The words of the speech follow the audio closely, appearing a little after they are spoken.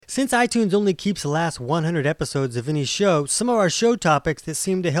Since iTunes only keeps the last 100 episodes of any show, some of our show topics that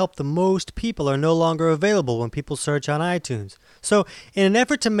seem to help the most people are no longer available when people search on iTunes. So, in an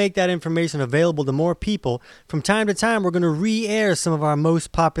effort to make that information available to more people, from time to time we're going to re-air some of our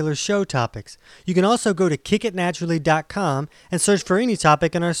most popular show topics. You can also go to kickitnaturally.com and search for any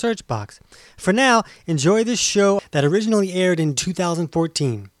topic in our search box. For now, enjoy this show that originally aired in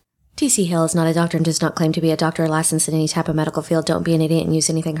 2014. TC Hill is not a doctor and does not claim to be a doctor or licensed in any type of medical field. Don't be an idiot and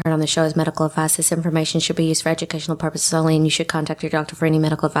use anything heard on the show as medical advice. This information should be used for educational purposes only, and you should contact your doctor for any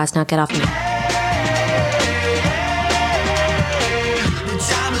medical advice. Now get off me.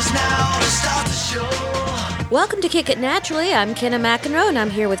 Welcome to Kick It Naturally. I'm Kenna McEnroe, and I'm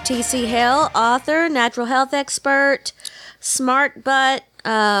here with TC Hill, author, natural health expert, smart butt,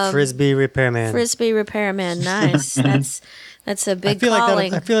 Frisbee repairman. Frisbee repairman. Nice. That's a big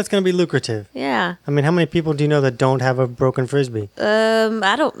calling. I feel it's going to be lucrative. Yeah. I mean, how many people do you know that don't have a broken Frisbee?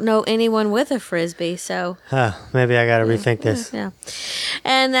 I don't know anyone with a Frisbee, so. Maybe I got to rethink this. Yeah.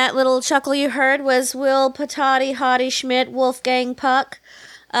 And that little chuckle you heard was Will Patati, Hottie Schmidt, Wolfgang Puck.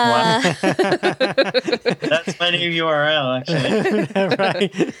 Wow. That's my new URL, actually.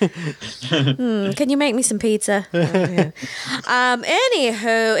 Right. Can you make me some pizza?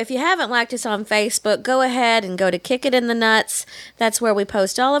 Anywho, if you haven't liked us on Facebook, go ahead and go to Kick It in the Nuts. That's where we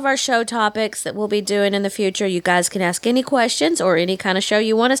post all of our show topics that we'll be doing in the future. You guys can ask any questions or any kind of show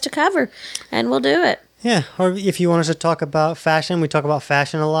you want us to cover, and we'll do it. Yeah, or if you want us to talk about fashion, we talk about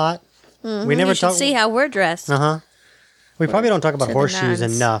fashion a lot. Mm-hmm. We never you should see how we're dressed. We probably don't talk about horseshoes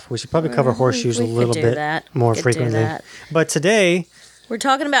enough. We should probably cover horseshoes a little bit more frequently. But today, we're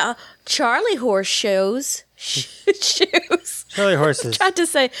talking about Charlie horse shoes. Charlie horses. I tried to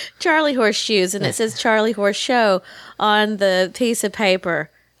say Charlie horse shoes, and it says Charlie horse show on the piece of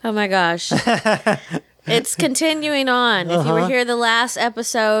paper. Oh my gosh. It's continuing on. If you were here the last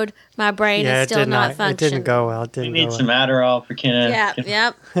episode, my brain is still not functioning. It didn't go well. We need some Adderall for Kenna.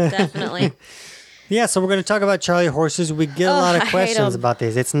 Yep, definitely. Yeah, so we're going to talk about Charlie horses. We get a lot of questions about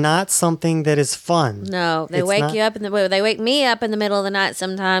these. It's not something that is fun. No, they wake you up they wake me up in the middle of the night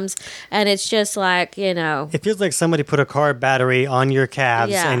sometimes, and it's just like, It feels like somebody put a car battery on your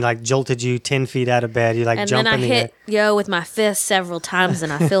calves and like jolted you 10 feet out of bed. You like jump in the air. And then I hit Yo with my fist several times,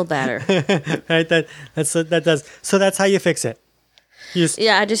 and I feel better. Right, that does. So that's how you fix it.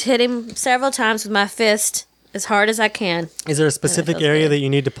 I just hit him several times with my fist. As hard as I can. Is there a specific area that you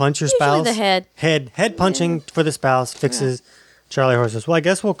need to punch your spouse? Usually the head. Head punching for the spouse fixes Charlie horses. Well, I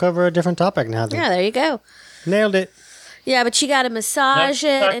guess we'll cover a different topic now then. Yeah, there you go. Nailed it. Yeah, but you got to massage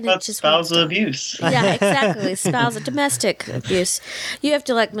it, and it just spousal abuse. Yeah, exactly. Domestic abuse. You have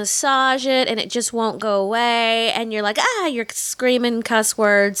to massage it, and it just won't go away, and you're like, you're screaming cuss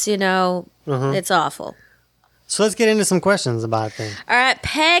words. It's awful. So let's get into some questions about it then. All right,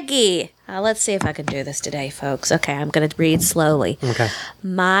 Peggy. Let's see if I can do this today, folks. Okay, I'm going to read slowly. Okay.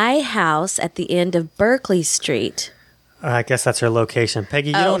 My house at the end of Berkeley Street. I guess that's her location.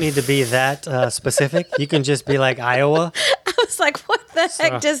 Peggy, you don't need to be that specific. You can just be like Iowa. I was like, what the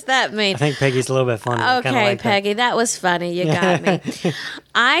heck does that mean? I think Peggy's a little bit funny. Okay, Peggy, that was funny. You got me.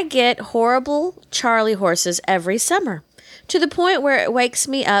 I get horrible Charlie horses every summer, to the point where it wakes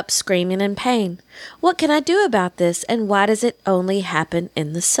me up screaming in pain. What can I do about this, and why does it only happen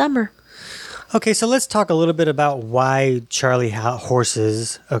in the summer? Okay, so let's talk a little bit about why Charlie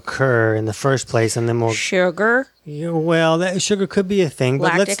horses occur in the first place, and then we'll... Sugar? Yeah, well, sugar could be a thing.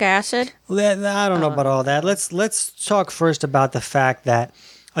 But lactic acid? I don't know about all that. Let's talk first about the fact that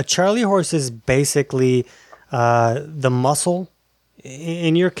a Charlie horse is basically the muscle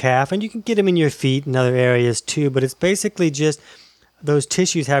in your calf, and you can get them in your feet and other areas too, but it's basically just those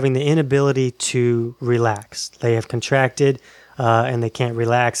tissues having the inability to relax. They have contracted and they can't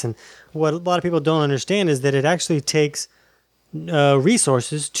relax. And what a lot of people don't understand is that it actually takes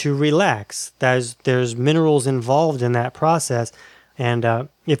resources to relax. There's minerals involved in that process, and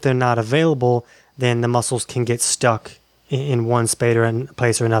if they're not available, then the muscles can get stuck in one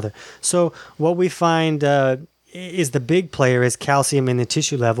place or another. So what we find is the big player is calcium in the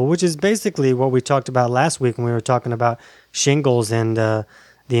tissue level, which is basically what we talked about last week when we were talking about shingles and the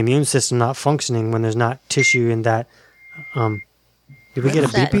immune system not functioning when there's not tissue in that. Did we get a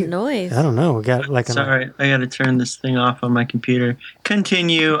beeping noise? I don't know. We got Sorry, I got to turn this thing off on my computer.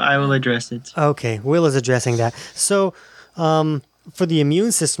 Continue. I will address it. Okay, Will is addressing that. So, for the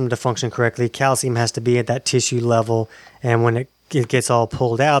immune system to function correctly, calcium has to be at that tissue level, and when it gets all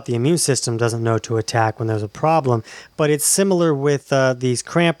pulled out, the immune system doesn't know to attack when there's a problem. But it's similar with these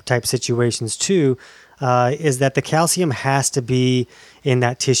cramp type situations too. is that the calcium has to be in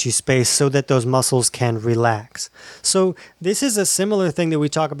that tissue space so that those muscles can relax. So this is a similar thing that we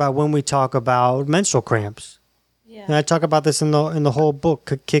talk about when we talk about menstrual cramps. Yeah. And I talk about this in the whole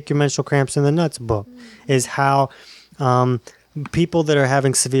book, Kick Your Menstrual Cramps in the Nuts book, is how people that are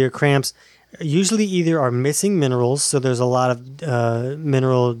having severe cramps usually either are missing minerals, so there's a lot of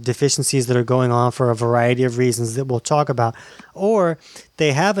mineral deficiencies that are going on for a variety of reasons that we'll talk about, or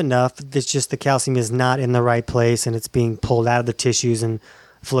they have enough, it's just the calcium is not in the right place and it's being pulled out of the tissues and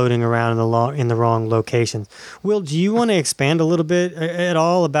floating around in the wrong locations. Will, do you want to expand a little bit at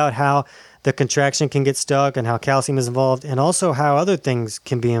all about how the contraction can get stuck and how calcium is involved, and also how other things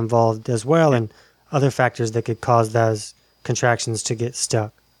can be involved as well, and other factors that could cause those contractions to get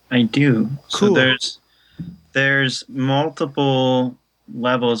stuck? I do. Cool. So there's multiple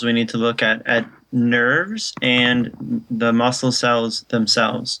levels we need to look at nerves and the muscle cells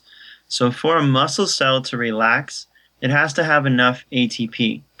themselves. So for a muscle cell to relax, it has to have enough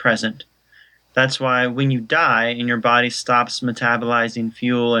ATP present. That's why when you die and your body stops metabolizing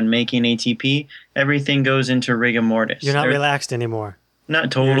fuel and making ATP, everything goes into rigor mortis. You're not relaxed anymore.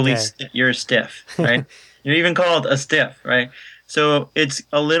 Not totally. You're stiff, right? You're even called a stiff, right? So it's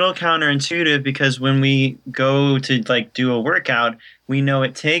a little counterintuitive because when we go to do a workout, we know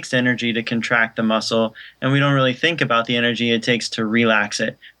it takes energy to contract the muscle, and we don't really think about the energy it takes to relax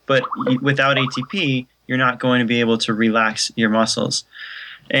it. But without ATP, you're not going to be able to relax your muscles.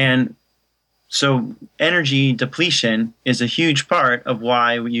 And so energy depletion is a huge part of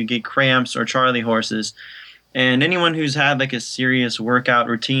why you get cramps or Charlie horses. And anyone who's had a serious workout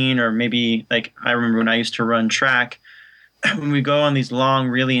routine, or maybe I remember when I used to run track, when we go on these long,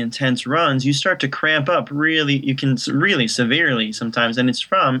 really intense runs, you start to cramp up you can really severely sometimes, and it's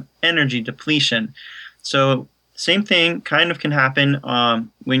from energy depletion. So same thing kind of can happen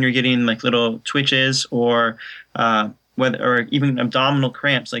when you're getting little twitches or even abdominal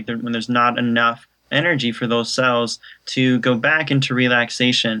cramps, when there's not enough energy for those cells to go back into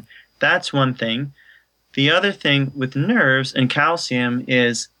relaxation. That's one thing. The other thing with nerves and calcium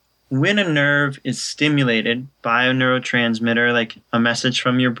is when a nerve is stimulated by a neurotransmitter, like a message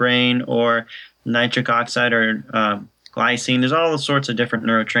from your brain or nitric oxide or glycine, there's all sorts of different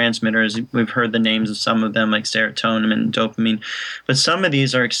neurotransmitters. We've heard the names of some of them, like serotonin and dopamine. But some of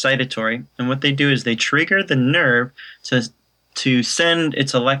these are excitatory. And what they do is they trigger the nerve to send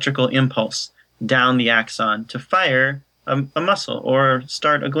its electrical impulse down the axon to fire a muscle or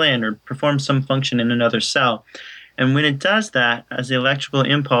start a gland or perform some function in another cell. And when it does that, as the electrical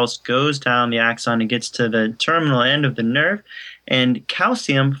impulse goes down the axon and gets to the terminal end of the nerve, and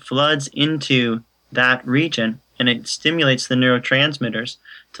calcium floods into that region, and it stimulates the neurotransmitters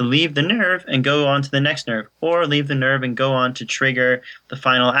to leave the nerve and go on to the next nerve, or leave the nerve and go on to trigger the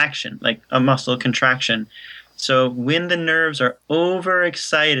final action, like a muscle contraction. So when the nerves are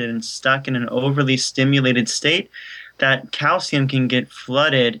overexcited and stuck in an overly stimulated state, that calcium can get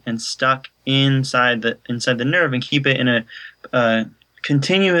flooded and stuck inside the nerve and keep it in a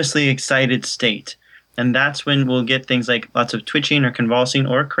continuously excited state. And that's when we'll get things like lots of twitching or convulsing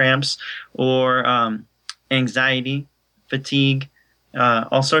or cramps or anxiety, fatigue,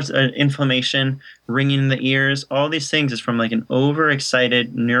 all sorts of inflammation, ringing in the ears. All these things is from an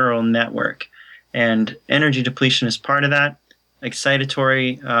overexcited neural network. And energy depletion is part of that.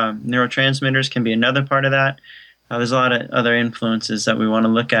 Excitatory neurotransmitters can be another part of that. There's a lot of other influences that we want to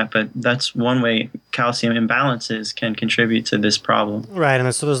look at, but that's one way calcium imbalances can contribute to this problem. Right,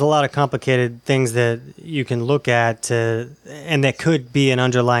 and so there's a lot of complicated things that you can look at, and that could be an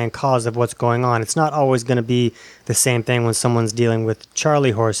underlying cause of what's going on. It's not always going to be the same thing when someone's dealing with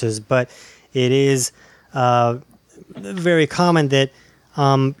Charlie horses, but it is very common that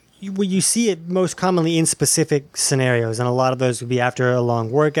you see it most commonly in specific scenarios, and a lot of those would be after a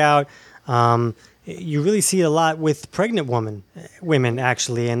long workout. You really see it a lot with pregnant women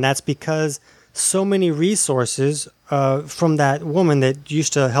actually, and that's because so many resources from that woman that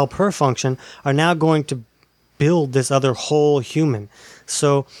used to help her function are now going to build this other whole human.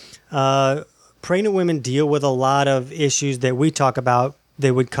 So pregnant women deal with a lot of issues that we talk about.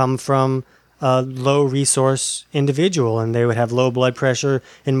 They would come from a low resource individual, and they would have low blood pressure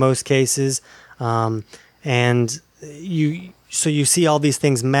in most cases, So you see all these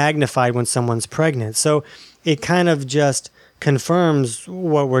things magnified when someone's pregnant. So it kind of just confirms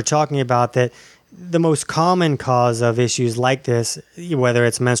what we're talking about, that the most common cause of issues like this, whether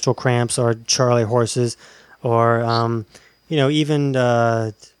it's menstrual cramps or Charlie horses or, even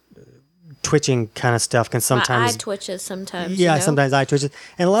twitching kind of stuff can sometimes... Eye twitches sometimes. Yeah, sometimes eye twitches.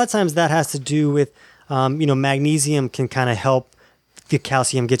 And a lot of times that has to do with, magnesium can kind of help the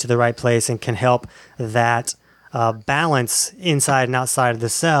calcium get to the right place and can help that balance inside and outside of the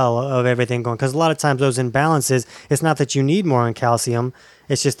cell of everything going. Because a lot of times those imbalances, it's not that you need more in calcium,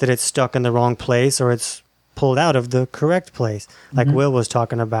 it's just that it's stuck in the wrong place or it's pulled out of the correct place, like Will was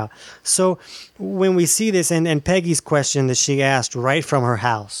talking about. So when we see this, and Peggy's question that she asked right from her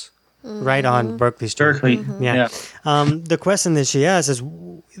house, right on Berkeley Street. Berkeley, yeah. The question that she asked is,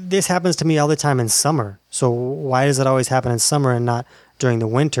 this happens to me all the time in summer. So why does it always happen in summer and not during the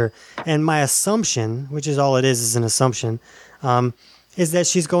winter? And my assumption, which is all it is an assumption, is that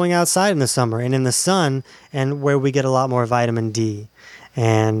she's going outside in the summer and in the sun, and where we get a lot more vitamin D.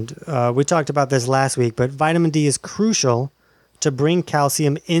 And we talked about this last week, but vitamin D is crucial to bring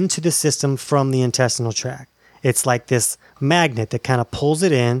calcium into the system from the intestinal tract. It's like this magnet that kind of pulls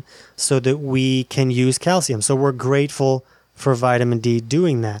it in so that we can use calcium. So we're grateful for vitamin D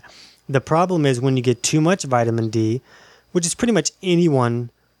doing that. The problem is when you get too much vitamin D, which is pretty much anyone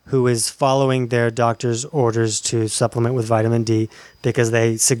who is following their doctor's orders to supplement with vitamin D, because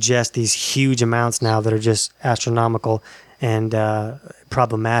they suggest these huge amounts now that are just astronomical and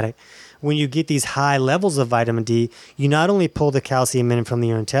problematic. When you get these high levels of vitamin D, you not only pull the calcium in from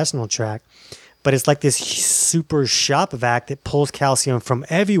your intestinal tract, but it's like this super shop vac that pulls calcium from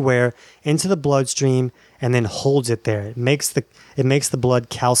everywhere into the bloodstream and then holds it there. It makes the blood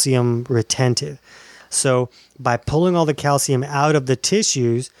calcium retentive. So by pulling all the calcium out of the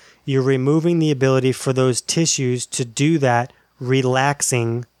tissues, you're removing the ability for those tissues to do that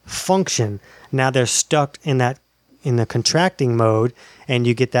relaxing function. Now they're stuck in the contracting mode, and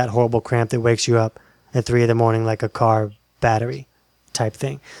you get that horrible cramp that wakes you up at 3 a.m. like a car battery type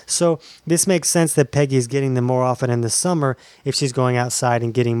thing. So this makes sense that Peggy is getting them more often in the summer. If she's going outside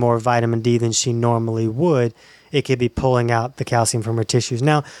and getting more vitamin D than she normally would, it could be pulling out the calcium from her tissues.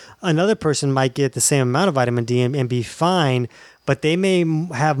 Now, another person might get the same amount of vitamin D and be fine, but they may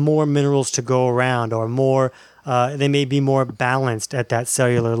have more minerals to go around, or more they may be more balanced at that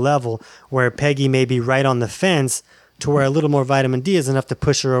cellular level, where Peggy may be right on the fence to where a little more vitamin D is enough to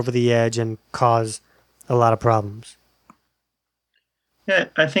push her over the edge and cause a lot of problems. Yeah,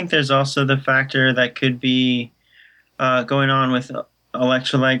 I think there's also the factor that could be going on with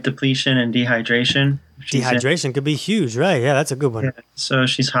electrolyte depletion and dehydration. Dehydration could be huge, right? Yeah, that's a good one. Yeah. So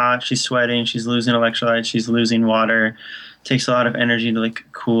she's hot, she's sweating, she's losing electrolytes, she's losing water. Takes a lot of energy to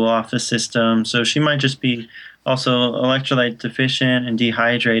cool off the system. So she might just be also electrolyte deficient and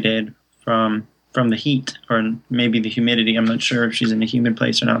dehydrated from the heat, or maybe the humidity. I'm not sure if she's in a humid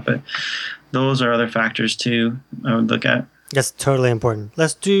place or not, but those are other factors too I would look at. That's totally important.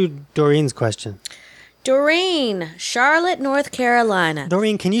 Let's do Doreen's question. Doreen, Charlotte, North Carolina.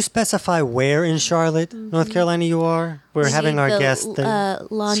 Doreen, can you specify where in Charlotte, North Carolina you are? We're having our guest.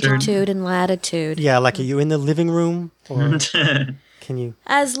 Longitude and latitude. Yeah, like are you in the living room? Or can you?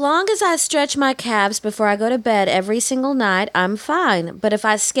 As long as I stretch my calves before I go to bed every single night, I'm fine. But if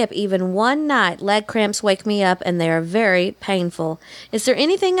I skip even one night, leg cramps wake me up and they are very painful. Is there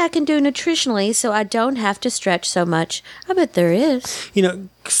anything I can do nutritionally so I don't have to stretch so much? I bet there is. You know,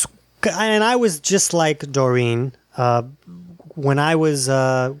 and I was just like Doreen when I was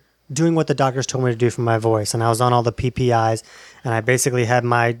doing what the doctors told me to do for my voice, and I was on all the PPIs, and I basically had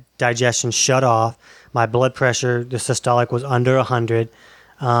my digestion shut off. My blood pressure, the systolic, was under 100,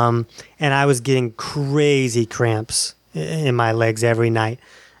 and I was getting crazy cramps in my legs every night.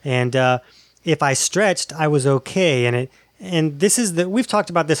 And if I stretched, I was okay. And this is we've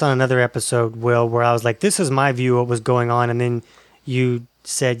talked about this on another episode, Will, where I was like, this is my view of what was going on, and then you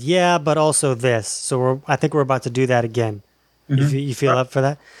said, yeah, but also this. So I think we're about to do that again. Mm-hmm. You feel up for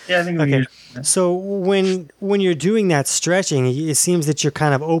that? Yeah, I think we okay. So when you're doing that stretching, it seems that you're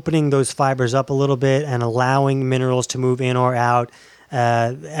kind of opening those fibers up a little bit and allowing minerals to move in or out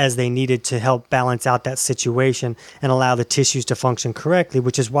as they needed to help balance out that situation and allow the tissues to function correctly,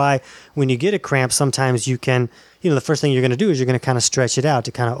 which is why when you get a cramp, sometimes you can, the first thing you're going to do is you're going to kind of stretch it out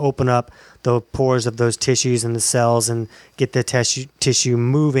to kind of open up the pores of those tissues and the cells and get the tissue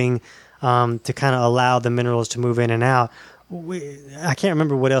moving to kind of allow the minerals to move in and out. I can't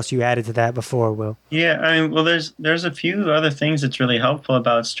remember what else you added to that before, Will. Yeah, I mean, well, there's a few other things that's really helpful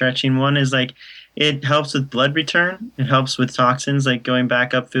about stretching. One is it helps with blood return. It helps with toxins going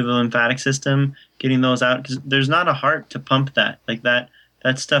back up through the lymphatic system, getting those out, because there's not a heart to pump that.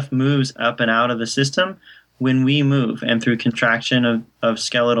 That stuff moves up and out of the system when we move, and through contraction of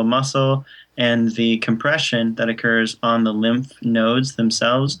skeletal muscle and the compression that occurs on the lymph nodes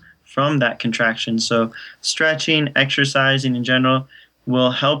themselves from that contraction. So stretching, exercising in general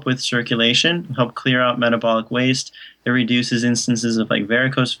will help with circulation, help clear out metabolic waste. It reduces instances of like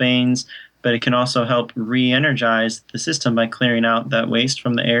varicose veins, but it can also help re-energize the system by clearing out that waste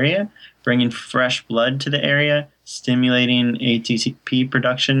from the area, bringing fresh blood to the area, stimulating ATP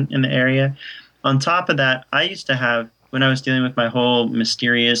production in the area. On top of that, I used to have, when I was dealing with my whole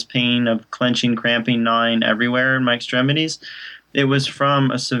mysterious pain of clenching, cramping, gnawing everywhere in my extremities, it was from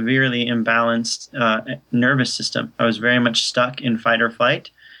a severely imbalanced nervous system. I was very much stuck in fight or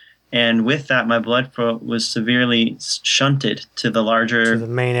flight. And with that, my blood flow was severely shunted to the larger... To the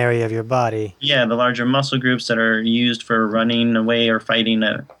main area of your body. Yeah, the larger muscle groups that are used for running away or fighting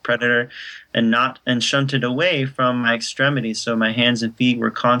a predator, and shunted away from my extremities. So my hands and feet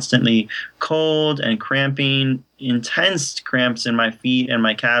were constantly cold and cramping, intense cramps in my feet and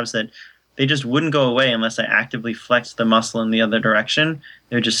my calves that they just wouldn't go away unless I actively flexed the muscle in the other direction.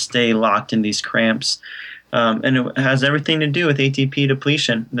 They would just stay locked in these cramps. And it has everything to do with ATP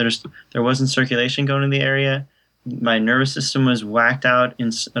depletion. There wasn't circulation going in the area. My nervous system was whacked out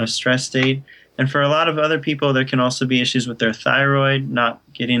in a stress state. And for a lot of other people, there can also be issues with their thyroid, not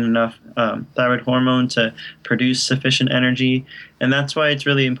getting enough thyroid hormone to produce sufficient energy. And that's why it's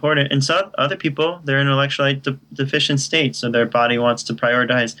really important. And so other people, they're in electrolyte deficient state. So their body wants to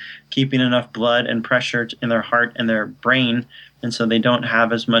prioritize keeping enough blood and pressure in their heart and their brain. And so they don't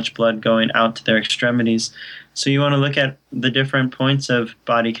have as much blood going out to their extremities. So you want to look at the different points of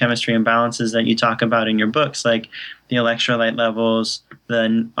body chemistry imbalances that you talk about in your books, like the electrolyte levels,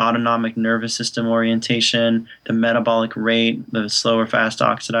 the autonomic nervous system orientation, the metabolic rate, the slow or fast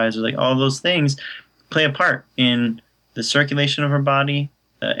oxidizers, like all those things play a part in the circulation of our body,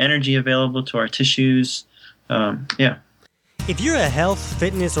 the energy available to our tissues. If you're a health,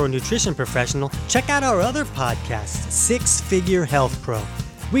 fitness, or nutrition professional, check out our other podcast, Six Figure Health Pro.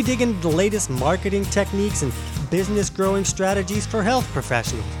 We dig into the latest marketing techniques and business growing strategies for health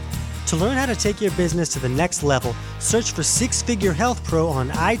professionals. To learn how to take your business to the next level, search for Six Figure Health Pro on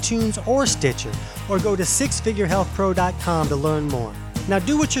iTunes or Stitcher, or go to sixfigurehealthpro.com to learn more. Now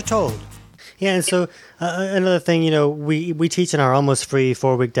do what you're told. Yeah, and so another thing, we teach in our almost free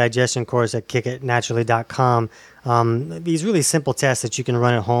 4-week digestion course at kickitnaturally.com these really simple tests that you can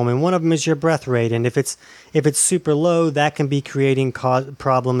run at home, and one of them is your breath rate. And if it's super low, that can be creating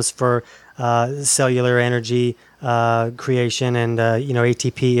problems for cellular energy creation and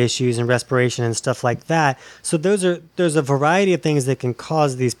ATP issues and respiration and stuff like that. So there's a variety of things that can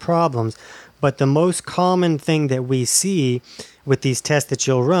cause these problems. But the most common thing that we see with these tests that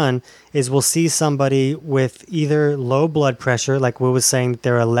you'll run is we'll see somebody with either low blood pressure, like Will was saying, that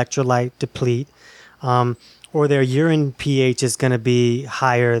their electrolyte deplete, or their urine pH is going to be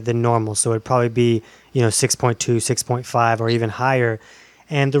higher than normal. So it'd probably be 6.2, 6.5, or even higher.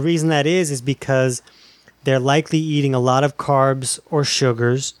 And the reason that is because they're likely eating a lot of carbs or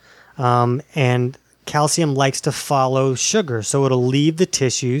sugars, and calcium likes to follow sugar. So it'll leave the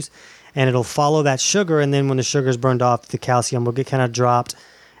tissues and it'll follow that sugar, and then when the sugar is burned off, the calcium will get kind of dropped,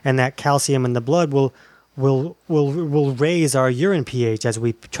 and that calcium in the blood will raise our urine pH as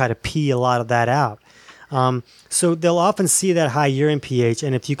we try to pee a lot of that out. So they'll often see that high urine pH,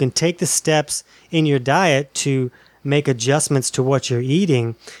 and if you can take the steps in your diet to make adjustments to what you're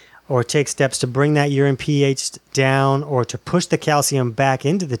eating, or take steps to bring that urine pH down, or to push the calcium back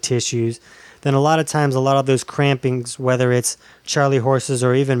into the tissues, then a lot of times a lot of those crampings, whether it's Charlie horses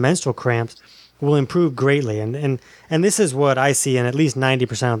or even menstrual cramps, will improve greatly. And this is what I see in at least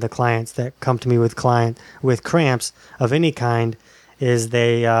 90% of the clients that come to me with cramps of any kind, is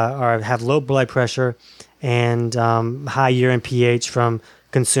they have low blood pressure and high urine pH from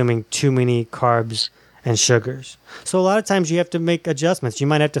consuming too many carbs and sugars. So a lot of times you have to make adjustments. You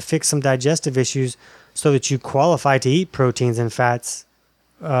might have to fix some digestive issues so that you qualify to eat proteins and fats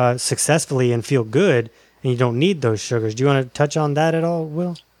successfully and feel good, and you don't need those sugars. Do you want to touch on that at all,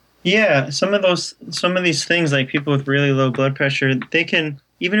 Will? Yeah, some of these things, like people with really low blood pressure, they can,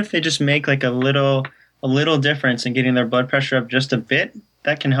 even if they just make like a little difference in getting their blood pressure up just a bit,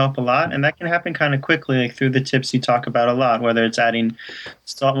 that can help a lot. And that can happen kind of quickly, like through the tips you talk about a lot, whether it's adding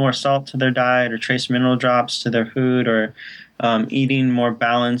more salt to their diet, or trace mineral drops to their food, or eating more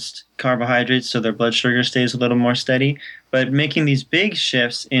balanced carbohydrates so their blood sugar stays a little more steady. But making these big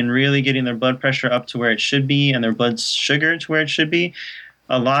shifts in really getting their blood pressure up to where it should be and their blood sugar to where it should be,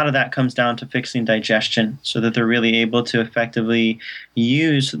 a lot of that comes down to fixing digestion so that they're really able to effectively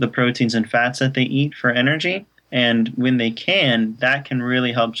use the proteins and fats that they eat for energy. And when they can, that can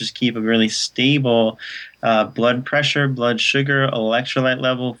really help just keep a really stable blood pressure, blood sugar, electrolyte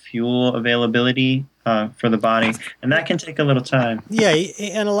level, fuel availability for the body, and that can take a little time. Yeah,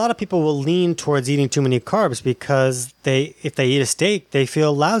 and a lot of people will lean towards eating too many carbs because if they eat a steak, they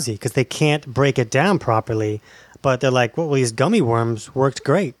feel lousy because they can't break it down properly. But they're like, well, these gummy worms worked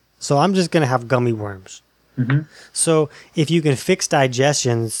great, so I'm just going to have gummy worms. Mm-hmm. So if you can fix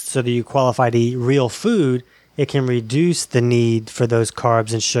digestion so that you qualify to eat real food, it can reduce the need for those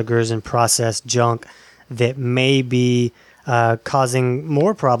carbs and sugars and processed junk that may be causing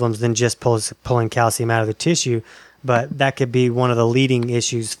more problems than just pulling calcium out of the tissue. But that could be one of the leading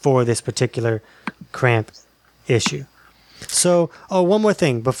issues for this particular cramp issue. So, one more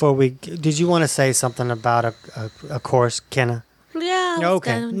thing before did you want to say something about a course, Kenna? Yeah.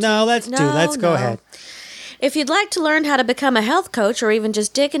 Okay. Let's go ahead. If you'd like to learn how to become a health coach or even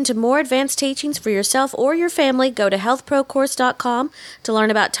just dig into more advanced teachings for yourself or your family, go to healthprocourse.com to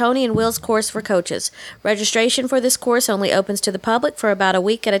learn about Tony and Will's course for coaches. Registration for this course only opens to the public for about a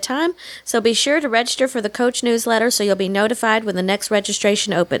week at a time, so be sure to register for the coach newsletter so you'll be notified when the next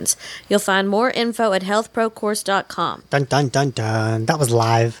registration opens. You'll find more info at healthprocourse.com. Dun, dun, dun, dun. That was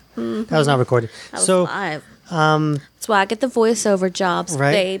live. Mm-hmm. That was not recorded. That was live. That's why I get the voiceover jobs,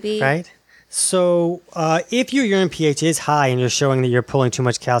 baby. Right? So if your urine pH is high and you're showing that you're pulling too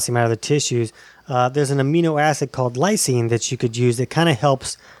much calcium out of the tissues, there's an amino acid called lysine that you could use that kind of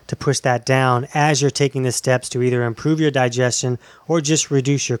helps to push that down as you're taking the steps to either improve your digestion or just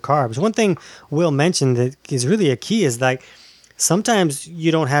reduce your carbs. One thing Will mentioned that is really a key is like sometimes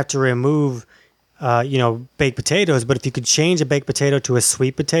you don't have to remove baked potatoes, but if you could change a baked potato to a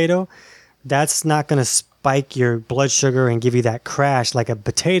sweet potato, that's not going to spike your blood sugar and give you that crash like a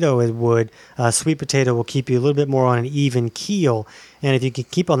potato would. A sweet potato will keep you a little bit more on an even keel. And if you can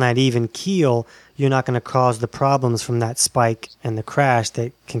keep on that even keel, you're not going to cause the problems from that spike and the crash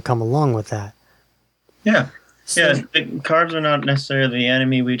that can come along with that. Yeah. The carbs are not necessarily the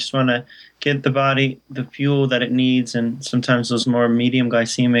enemy. We just want to get the body the fuel that it needs. And sometimes those more medium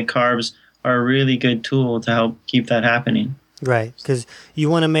glycemic carbs are a really good tool to help keep that happening. Right, because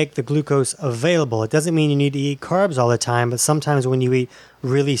you want to make the glucose available. It doesn't mean you need to eat carbs all the time, but sometimes when you eat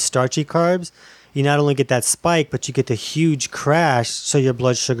really starchy carbs, you not only get that spike, but you get the huge crash, so your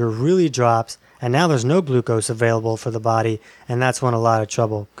blood sugar really drops, and now there's no glucose available for the body, and that's when a lot of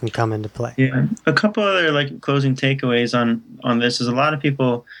trouble can come into play. Yeah, a couple other closing takeaways on this is a lot of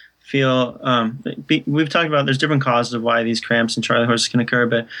people feel we've talked about there's different causes of why these cramps and Charlie horses can occur,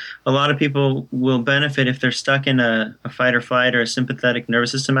 but a lot of people will benefit if they're stuck in a fight or flight or a sympathetic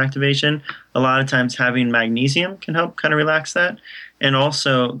nervous system activation. A lot of times having magnesium can help kind of relax that. And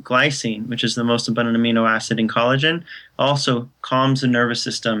also glycine, which is the most abundant amino acid in collagen, also calms the nervous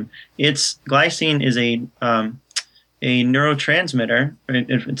system. Glycine is a neurotransmitter.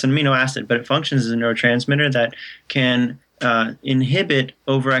 It's an amino acid, but it functions as a neurotransmitter that can inhibit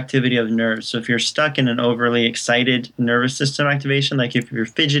overactivity of nerves. So if you're stuck in an overly excited nervous system activation, like if you're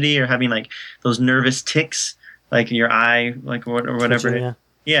fidgety or having like those nervous tics, like your eye, like or whatever,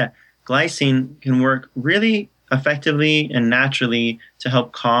 glycine can work really effectively and naturally to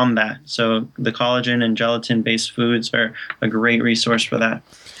help calm that. So the collagen and gelatin-based foods are a great resource for that.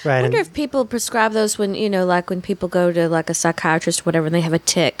 Right. I wonder if people prescribe those when, like when people go to like a psychiatrist or whatever and they have a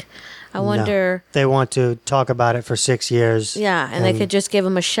tic. I wonder. No. They want to talk about it for 6 years. Yeah, and they could just give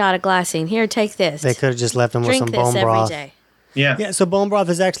them a shot of glycine. Here, take this. They could have just left them with some bone broth. Drink this every day. Yeah, so bone broth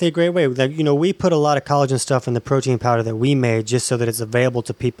is actually a great way. Like, we put a lot of collagen stuff in the protein powder that we made just so that it's available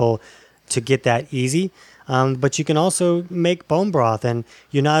to people to get that easy. But you can also make bone broth, and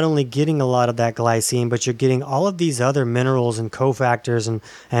you're not only getting a lot of that glycine, but you're getting all of these other minerals and cofactors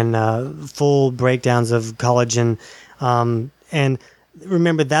and full breakdowns of collagen. And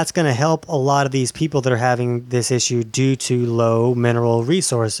remember, that's going to help a lot of these people that are having this issue due to low mineral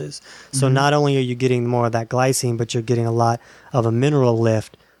resources. So not only are you getting more of that glycine, but you're getting a lot of a mineral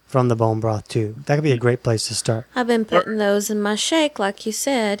lift from the bone broth too. That could be a great place to start. I've been putting those in my shake, like you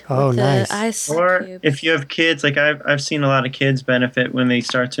said. Oh, with nice. The ice or cubes. If you have kids, like I've seen a lot of kids benefit when they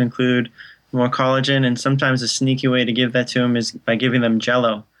start to include more collagen, and sometimes a sneaky way to give that to them is by giving them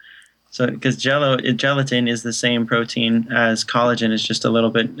Jell-O. So, because gelatin is the same protein as collagen, it's just a little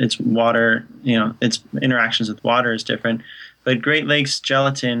bit, it's water, its interactions with water is different. But Great Lakes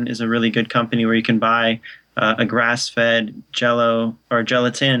Gelatin is a really good company where you can buy a grass-fed Jell-O or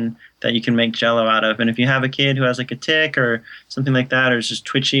gelatin that you can make Jell-O out of. And if you have a kid who has like a tic or something like that, or is just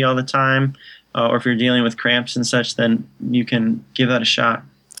twitchy all the time, or if you're dealing with cramps and such, then you can give that a shot.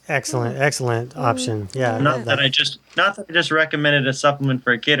 Excellent option. Yeah, I love Not that I just recommended a supplement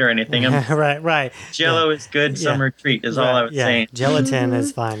for a kid or anything. right. Jello is good summer treat is all I was saying. Gelatin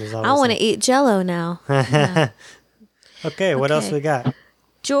is fine. I want to eat Jello now. Yeah. Okay, what else we got?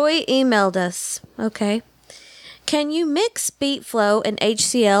 Joy emailed us. Okay. Can you mix beet flow and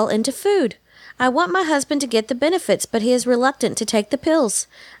HCl into food? I want my husband to get the benefits, but he is reluctant to take the pills.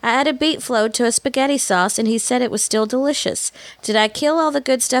 I added beet flow to a spaghetti sauce, and he said it was still delicious. Did I kill all the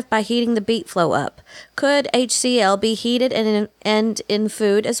good stuff by heating the beet flow up? Could HCl be heated and in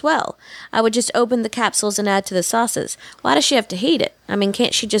food as well? I would just open the capsules and add to the sauces. Why does she have to heat it? I mean,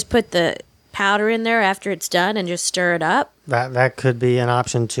 can't she just put the powder in there after it's done and just stir it up? That could be an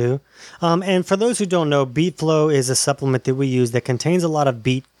option too. And for those who don't know, Beet Flow is a supplement that we use that contains a lot of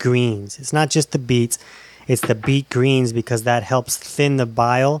beet greens. It's not just the beets, it's the beet greens because that helps thin the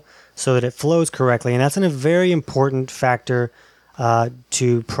bile so that it flows correctly. And that's a very important factor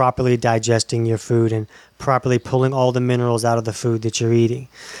to properly digesting your food and properly pulling all the minerals out of the food that you're eating.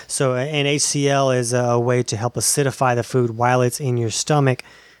 So, and HCl is a way to help acidify the food while it's in your stomach,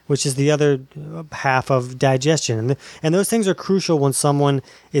 which is the other half of digestion. And those things are crucial when someone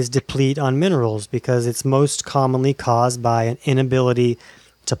is depleted on minerals because it's most commonly caused by an inability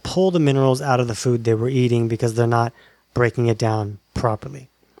to pull the minerals out of the food they were eating because they're not breaking it down properly.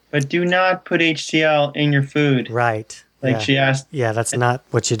 But do not put HCl in your food. Right. Like she asked. Yeah, that's not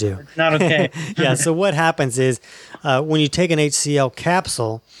what you do. It's not okay. Yeah, so what happens is when you take an HCl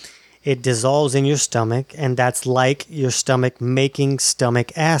capsule, it dissolves in your stomach, and that's like your stomach making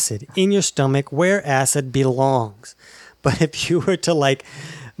stomach acid in your stomach where acid belongs. But if you were to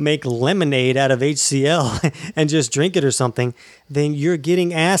make lemonade out of HCl and just drink it or something, then you're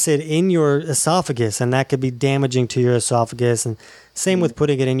getting acid in your esophagus, and that could be damaging to your esophagus. And same with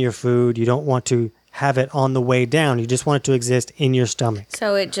putting it in your food. You don't want to have it on the way down. You just want it to exist in your stomach.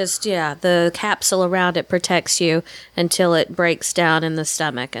 So it just, the capsule around it protects you until it breaks down in the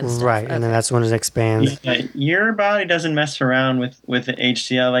stomach and stuff. Right, and then that's when it expands. Yeah, your body doesn't mess around with the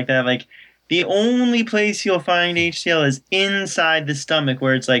HCl like that. Like, the only place you'll find HCl is inside the stomach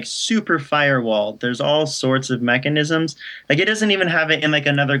where it's super firewalled. There's all sorts of mechanisms. It doesn't even have it in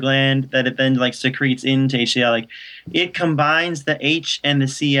another gland that it then secretes into HCl. It combines the H and the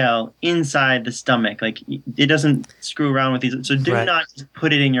Cl inside the stomach. It doesn't screw around with these. So do not just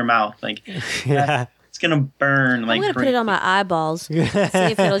put it in your mouth. Yeah. It's gonna burn. I'm gonna put it on my eyeballs. See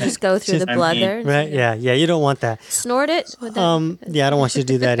if it'll just go through the blood there. Right? Yeah. You don't want that. Snort it. Yeah, I don't want you to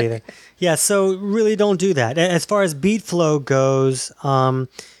do that either. Yeah. So really, don't do that. As far as beet flow goes,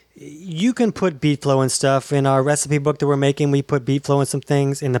 you can put beet flow and stuff in our recipe book that we're making. We put beet flow in some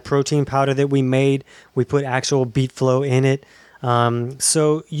things. In the protein powder that we made, we put actual beet flow in it.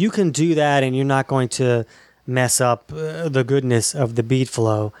 So you can do that, and you're not going to mess up the goodness of the beet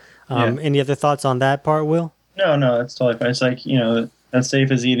flow. Any other thoughts on that part, Will? No, that's totally fine. It's as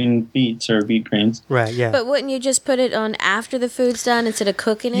safe as eating beets or beet greens. Right, yeah. But wouldn't you just put it on after the food's done instead of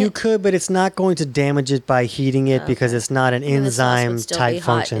cooking it? You could, but it's not going to damage it by heating it because it's not an enzyme type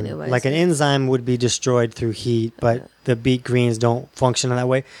function. An enzyme would be destroyed through heat, but the beet greens don't function in that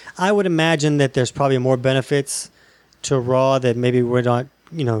way. I would imagine that there's probably more benefits to raw that maybe we're not,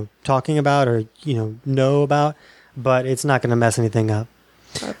 talking about or, know about, but it's not going to mess anything up.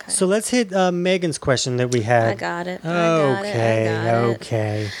 Okay. So let's hit Megan's question that we had. I got it.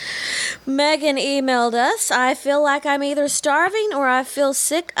 Okay. Megan emailed us. I feel like I'm either starving or I feel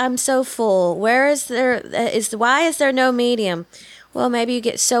sick. I'm so full. Why is there no medium? Well, maybe you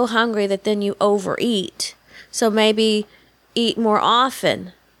get so hungry that then you overeat. So maybe eat more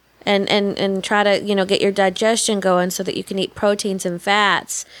often and try to, get your digestion going so that you can eat proteins and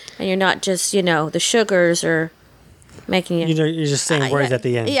fats and you're not just, the sugars or making it. You're just saying words at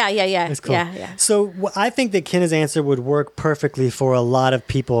the end. Yeah. That's cool. Yeah. So I think that Kenna's answer would work perfectly for a lot of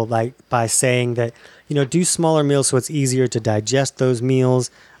people, by saying that, do smaller meals so it's easier to digest those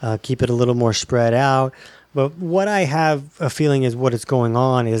meals, keep it a little more spread out. But what I have a feeling is what is going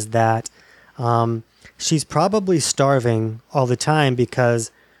on is that she's probably starving all the time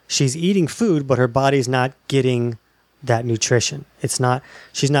because she's eating food, but her body's not getting that nutrition.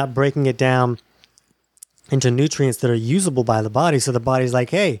 She's not breaking it down into nutrients that are usable by the body. So the body's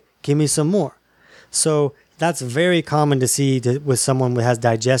like, hey, give me some more. So that's very common to see with someone who has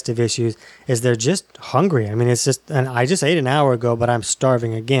digestive issues is they're just hungry. I mean, and I just ate an hour ago, but I'm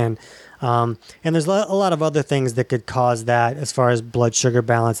starving again. And there's a lot of other things that could cause that as far as blood sugar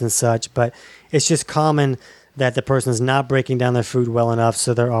balance and such, but it's just common that the person's not breaking down their food well enough,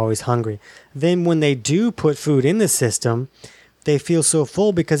 so they're always hungry. Then when they do put food in the system, they feel so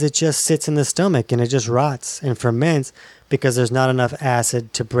full because it just sits in the stomach and it just rots and ferments. because there's not enough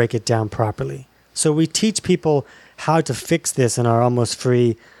acid to break it down properly. So we teach people how to fix this in our almost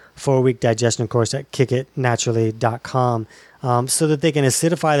free 4-week digestion course at kickitnaturally.com, so that they can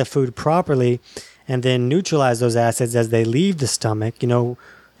acidify the food properly and then neutralize those acids as they leave the stomach. Do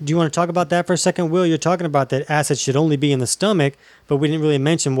you want to talk about that for a second, Will? You're talking about that acid should only be in the stomach, but we didn't really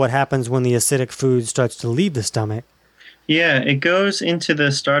mention what happens when the acidic food starts to leave the stomach. Yeah, it goes into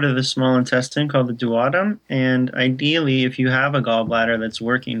the start of the small intestine called the duodenum, and ideally, if you have a gallbladder that's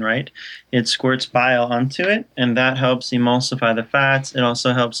working right, it squirts bile onto it, and that helps emulsify the fats. It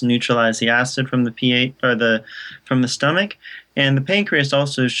also helps neutralize the acid from the pH or from the stomach, and the pancreas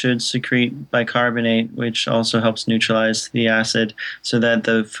also should secrete bicarbonate, which also helps neutralize the acid, so that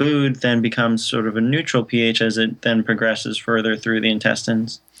the food then becomes sort of a neutral pH as it then progresses further through the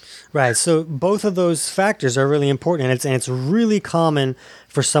intestines. Right. So both of those factors are really important. And it's really common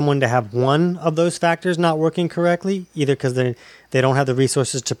for someone to have one of those factors not working correctly, either because they don't have the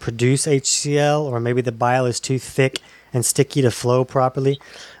resources to produce HCl, or maybe the bile is too thick and sticky to flow properly.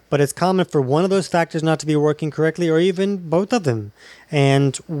 But it's common for one of those factors not to be working correctly, or even both of them.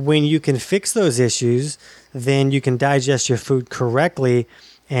 And when you can fix those issues, then you can digest your food correctly,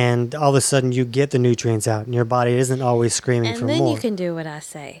 and all of a sudden you get the nutrients out, and your body isn't always screaming for more. And then you can do what I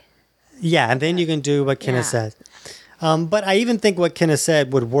say. Yeah, and then you can do what Kenneth said. But I even think what Kenneth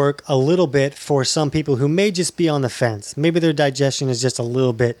said would work a little bit for some people who may just be on the fence. Maybe their digestion is just a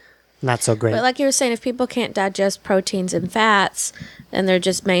little bit not so great. But like you were saying, if people can't digest proteins and fats, and they're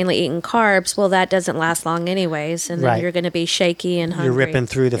just mainly eating carbs, well, that doesn't last long anyways, and then you're going to be shaky and hungry. You're ripping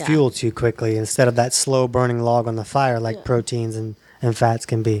through the fuel too quickly instead of that slow burning log on the fire like proteins and fats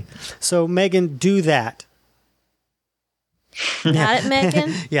can be. So, Megan, do that. Got it,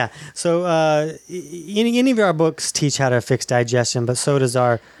 Megan? Yeah. So any of our books teach how to fix digestion, but so does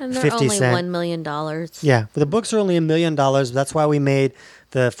our 50 and they're only cent. $1 million. Yeah. The books are only $1 million. That's why we made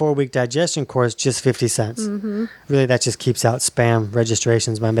the 4-week digestion course just 50 cents. Mm-hmm. Really, that just keeps out spam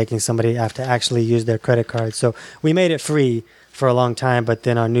registrations by making somebody have to actually use their credit card. So we made it free for a long time, but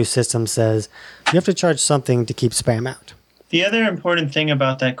then our new system says you have to charge something to keep spam out. The other important thing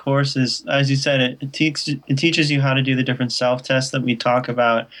about that course is, as you said, it teaches you how to do the different self-tests that we talk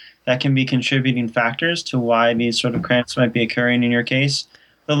about that can be contributing factors to why these sort of cramps might be occurring in your case.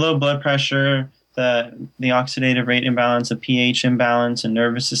 The low blood pressure, the oxidative rate imbalance, the pH imbalance, and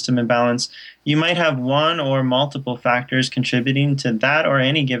nervous system imbalance. You might have one or multiple factors contributing to that or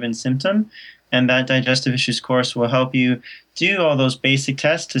any given symptom, and that digestive issues course will help you do all those basic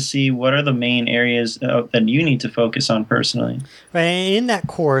tests to see what are the main areas that you need to focus on personally. Right. And in that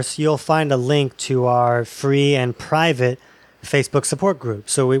course, you'll find a link to our free and private Facebook support group.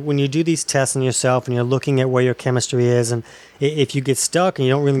 So when you do these tests on yourself and you're looking at where your chemistry is, and if you get stuck and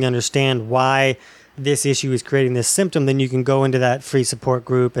you don't really understand why this issue is creating this symptom, then you can go into that free support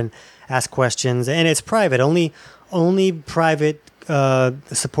group and ask questions. And it's private. Only private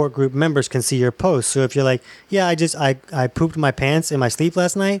support group members can see your posts. So if you're like, yeah, I pooped my pants in my sleep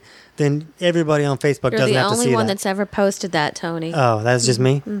last night, then everybody on Facebook doesn't have to see that. You're the only one that's ever posted that, Tony. Oh, that's just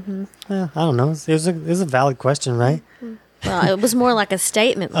me? Mm-hmm. I don't know. It was a valid question, right? Mm-hmm. Well, it was more like a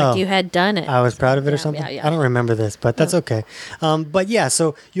statement, like you had done it. I was proud of it or something? Yeah. I don't remember this, but that's okay. But yeah,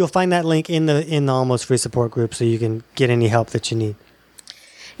 so you'll find that link in the Almost Free support group so you can get any help that you need.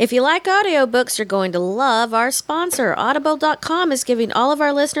 If you like audiobooks, you're going to love our sponsor. Audible.com is giving all of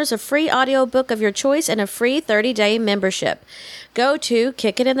our listeners a free audiobook of your choice and a free 30-day membership. Go to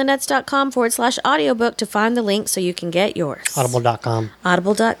kickitinthenets.com/audiobook to find the link so you can get yours. Audible.com.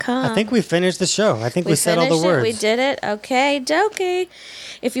 Audible.com. I think we finished the show. I think we said all the words. We did it. Okay, dokey.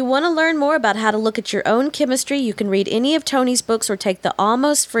 If you want to learn more about how to look at your own chemistry, you can read any of Tony's books or take the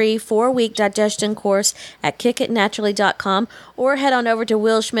almost free 4-week digestion course at kickitnaturally.com, or head on over to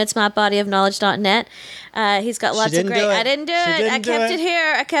Will Schmidt's mybodyofknowledge.net. He's got lots of great... I didn't do it. I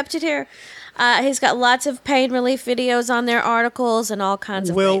kept it here. He's got lots of pain relief videos on there, articles, and all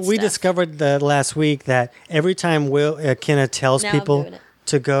kinds of great we stuff. discovered last week that every time Kenna tells people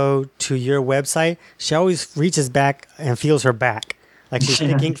to go to your website, she always reaches back and feels her back. Like she's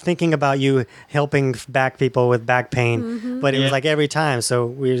thinking about you helping back people with back pain. Mm-hmm. But it was like every time. So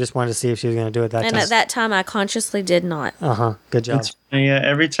we just wanted to see if she was going to do it that time. And at that time, I consciously did not. Uh-huh. Good job. Yeah,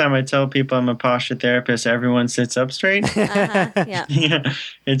 every time I tell people I'm a posture therapist, everyone sits up straight. Yeah. Yeah,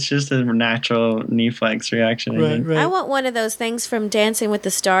 it's just a natural knee flex reaction. Right. I want one of those things from Dancing with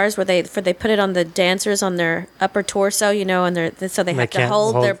the Stars where they put it on the dancers on their upper torso, and so they have to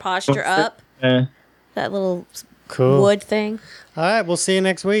hold their posture up. Yeah. That little cool wood thing. All right, we'll see you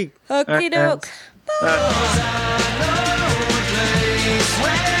next week. Okie doke.